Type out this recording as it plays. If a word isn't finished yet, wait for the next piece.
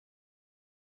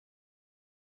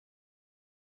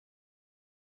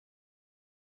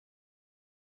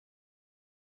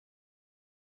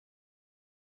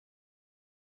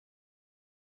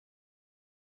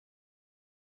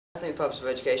I think the purpose of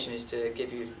education is to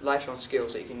give you lifelong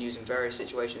skills that you can use in various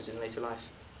situations in later life.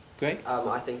 Great.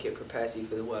 I think it prepares you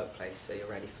for the workplace, so you're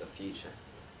ready for the future.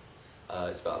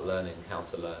 It's about learning how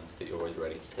to learn so that you're always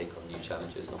ready to take on new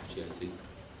challenges and opportunities.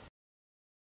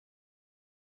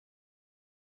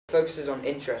 Focuses on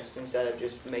interest instead of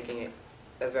just making it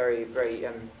a very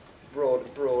broad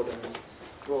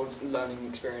learning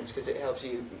experience, because it helps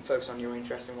you focus on your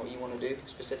interest in what you want to do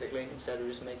specifically instead of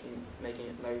just making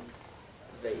it very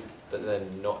vague. But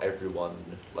then not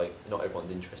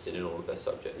everyone's interested in all of their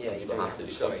subjects. Yeah, Some people have to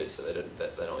do subjects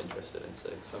that they're not interested in. So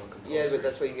yeah, but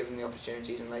that's where you give them the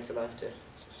opportunities in later life to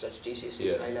such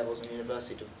GCSEs and A levels and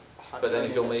university to. But then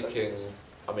if you're making,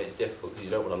 I mean, it's difficult because you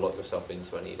don't want to lock yourself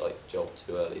into any job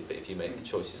too early. But if you make the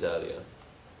choices earlier,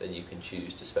 then you can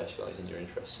choose to specialise in your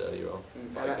interests earlier on.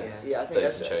 I think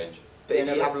that's a change. But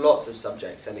if you have lots of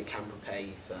subjects, then it can prepare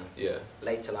you for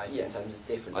later life in terms of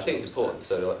different I think it's important,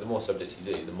 so the more subjects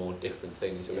you do, the more different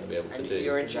things you're going to be able to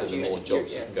do, so the more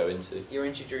jobs you can go into. You're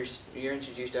introduced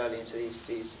early into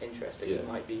these interests that you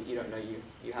don't know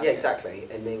you have. Yeah, exactly.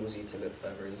 It enables you to look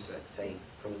further into it, say,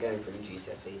 from going from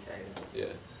GCSE to A-level. Yeah.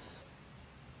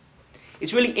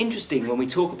 It's really interesting when we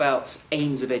talk about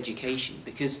aims of education,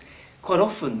 because quite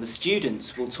often the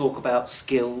students will talk about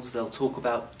skills, they'll talk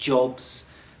about jobs,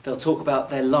 they'll talk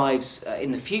about their lives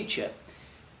in the future,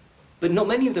 but not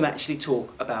many of them actually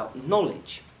talk about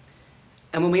knowledge.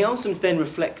 And when we ask them to then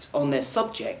reflect on their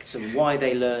subjects and why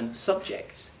they learn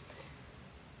subjects,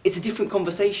 it's a different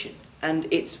conversation, and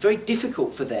it's very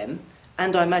difficult for them,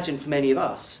 and I imagine for many of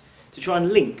us, to try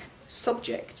and link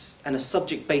subjects and a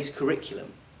subject-based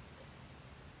curriculum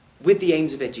with the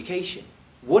aims of education.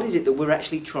 What is it that we're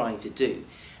actually trying to do?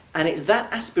 And it's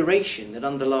that aspiration that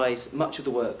underlies much of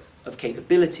the work of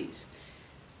capabilities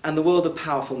and the world of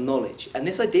powerful knowledge. And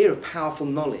this idea of powerful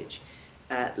knowledge,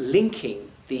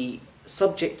 linking the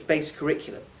subject-based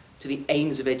curriculum to the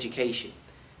aims of education,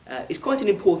 is quite an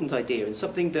important idea and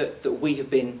something that we have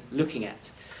been looking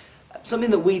at.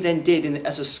 Something that we then did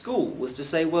as a school was to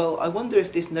say, well, I wonder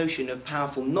if this notion of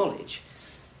powerful knowledge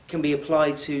can be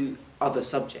applied to other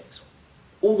subjects.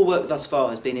 All the work thus far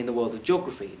has been in the world of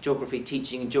geography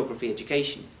teaching and geography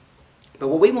education. But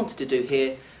what we wanted to do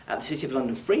here at the City of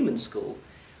London Freemen School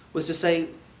was to say,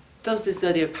 does this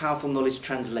idea of powerful knowledge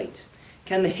translate?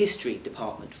 Can the history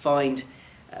department find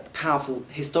the powerful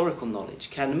historical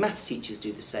knowledge? Can maths teachers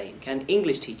do the same? Can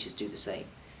English teachers do the same?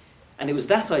 And it was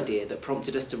that idea that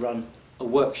prompted us to run a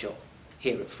workshop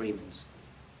here at Freemen's.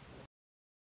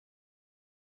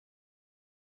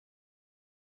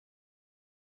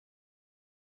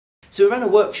 So we ran a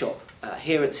workshop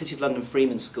here at City of London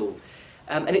Freemen's School,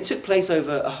 and it took place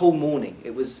over a whole morning.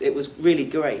 It was really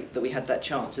great that we had that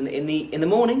chance. And in the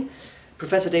morning,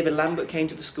 Professor David Lambert came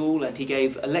to the school and he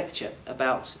gave a lecture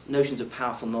about notions of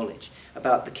powerful knowledge,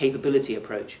 about the capability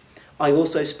approach. I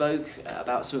also spoke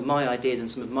about some of my ideas and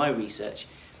some of my research,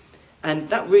 and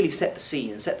that really set the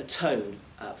scene and set the tone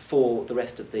for the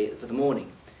rest of the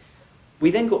morning.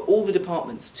 We then got all the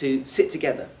departments to sit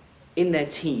together in their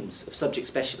teams of subject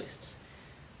specialists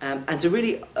and to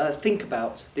really think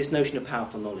about this notion of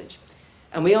powerful knowledge.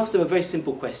 And we asked them a very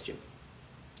simple question.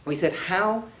 We said,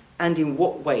 how and in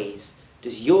what ways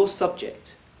does your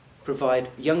subject provide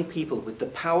young people with the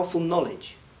powerful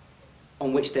knowledge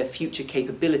on which their future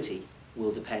capability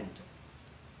will depend?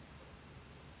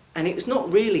 And it was not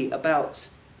really about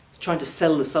trying to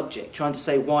sell the subject, trying to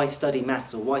say why study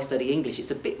maths or why study English.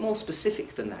 It's a bit more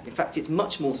specific than that. In fact, it's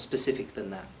much more specific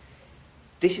than that.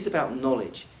 This is about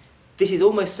knowledge. This is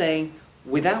almost saying,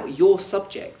 without your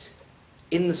subject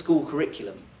in the school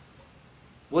curriculum,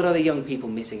 what are the young people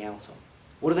missing out on?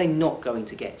 What are they not going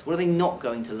to get? What are they not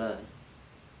going to learn?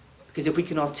 Because if we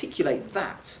can articulate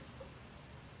that,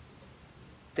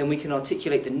 then we can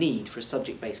articulate the need for a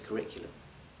subject-based curriculum.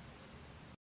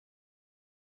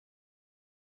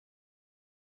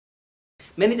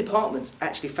 Many departments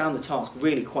actually found the task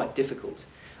really quite difficult.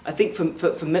 I think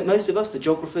for most of us, the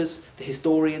geographers, the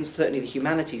historians, certainly the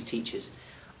humanities teachers,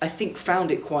 I think found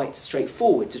it quite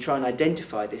straightforward to try and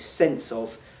identify this sense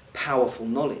of powerful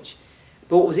knowledge.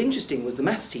 But what was interesting was the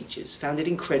maths teachers found it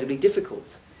incredibly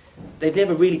difficult. They've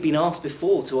never really been asked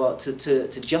before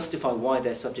to justify why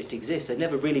their subject exists. They've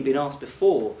never really been asked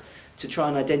before to try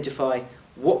and identify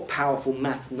what powerful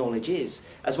maths knowledge is.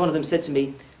 As one of them said to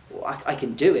me, well, I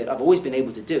can do it, I've always been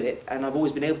able to do it, and I've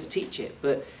always been able to teach it,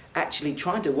 but actually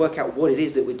trying to work out what it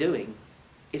is that we're doing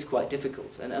is quite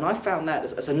difficult. And I found that,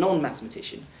 as a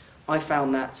non-mathematician, I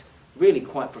found that really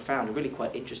quite profound and really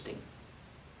quite interesting.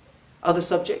 Other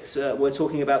subjects were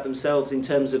talking about themselves in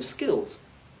terms of skills.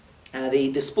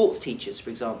 The sports teachers, for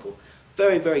example,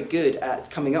 very, very good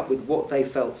at coming up with what they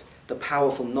felt the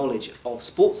powerful knowledge of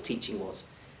sports teaching was.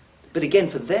 But again,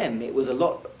 for them, it was a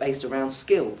lot based around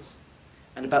skills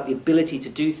and about the ability to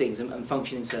do things and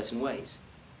function in certain ways.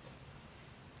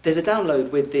 There's a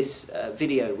download with this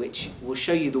video which will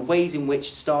show you the ways in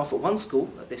which staff at one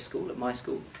school, at this school, at my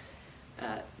school,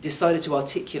 decided to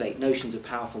articulate notions of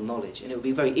powerful knowledge. And it will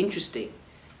be very interesting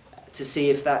to see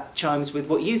if that chimes with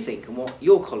what you think and what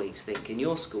your colleagues think in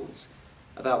your schools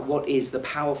about what is the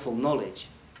powerful knowledge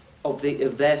of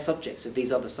their subjects, of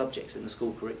these other subjects in the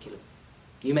school curriculum.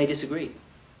 You may disagree.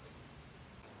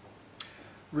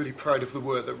 Really proud of the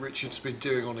work that Richard's been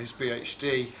doing on his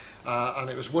PhD, and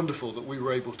it was wonderful that we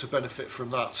were able to benefit from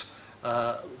that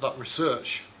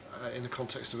research in the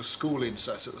context of a school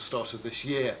inset at the start of this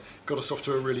year. Got us off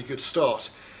to a really good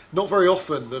start. Not very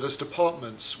often that as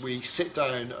departments we sit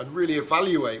down and really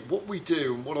evaluate what we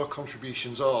do and what our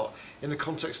contributions are in the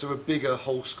context of a bigger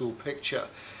whole school picture.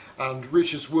 And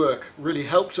Richard's work really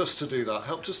helped us to do that,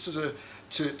 helped us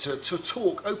to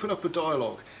talk, open up a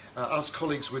dialogue as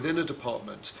colleagues within a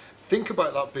department, think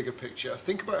about that bigger picture,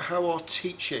 think about how our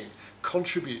teaching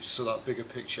contributes to that bigger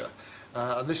picture.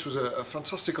 And this was a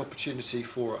fantastic opportunity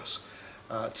for us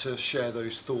to share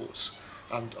those thoughts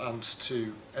and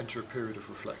to enter a period of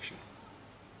reflection.